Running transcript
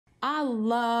I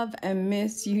love and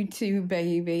miss you too,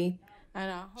 baby.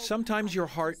 Sometimes your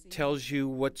heart tells you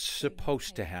what's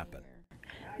supposed to happen.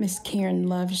 Miss Karen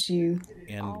loves you.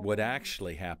 And what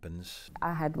actually happens.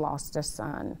 I had lost a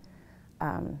son.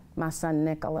 My son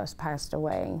Nicholas passed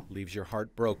away. Leaves your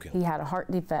heart broken. He had a heart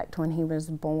defect when he was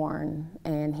born,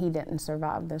 and he didn't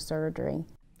survive the surgery.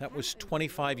 That was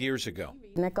 25 years ago.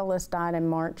 Nicholas died in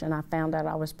March, and I found out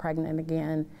I was pregnant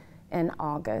again in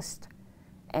August.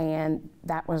 And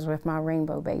that was with my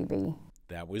rainbow baby.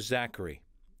 That was Zachary.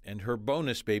 And her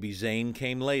bonus baby, Zane,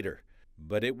 came later.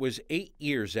 But it was 8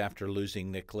 years after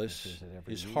losing Nicholas,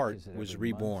 his heart was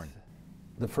reborn.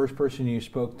 The first person you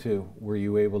spoke to, were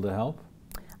you able to help?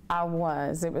 I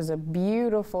was. It was a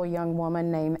beautiful young woman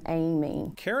named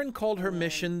Amy. Karen called her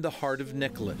mission the heart of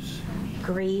Nicholas.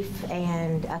 Grief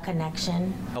and a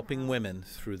connection. Helping women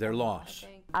through their loss.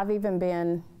 I've even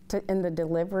been in the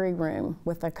delivery room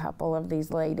with a couple of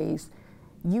these ladies.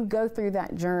 You go through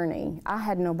that journey. I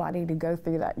had nobody to go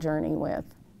through that journey with.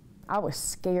 I was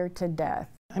scared to death.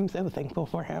 I'm so thankful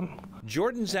for him.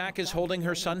 Jordan Zach is holding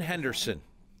her son Henderson,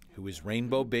 who is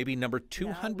rainbow baby number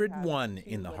 201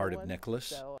 in the heart of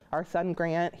Nicholas. Our son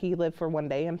Grant, he lived for 1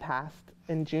 day and passed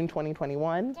in June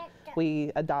 2021.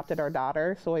 We adopted our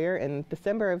daughter Sawyer in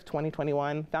December of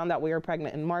 2021, found out we were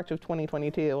pregnant in March of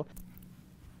 2022.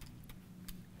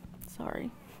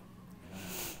 Sorry.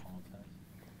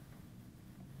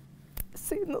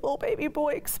 Seeing the little baby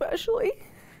boy especially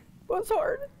was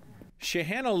hard.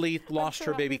 Shahanna Leith lost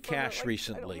her baby Cash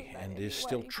recently and is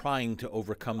still trying to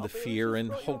overcome the fear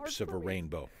and hopes of a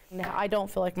rainbow. Now, I don't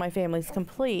feel like my family's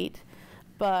complete,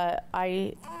 but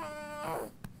I'm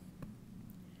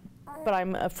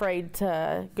afraid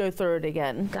to go through it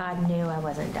again. God knew I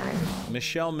wasn't done.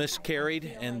 Michelle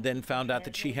miscarried and then found out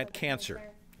that she had cancer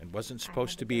and wasn't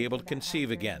supposed to be able to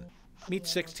conceive again. Meet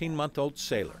 16-month-old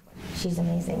Sailor. She's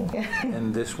amazing.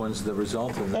 And this one's the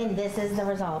result of that? And this is the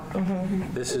result.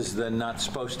 Mm-hmm. This is the not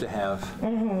supposed to have.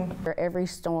 Mm-hmm. For every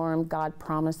storm, God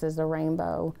promises a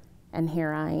rainbow, and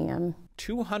here I am.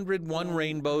 201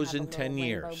 rainbows in 10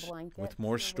 years, with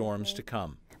more storms to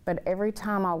come. But every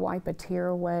time I wipe a tear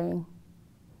away,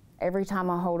 every time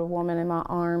I hold a woman in my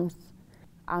arms,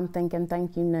 I'm thinking,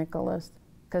 thank you, Nicholas,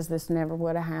 because this never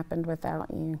would have happened without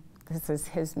you. This is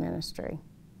his ministry.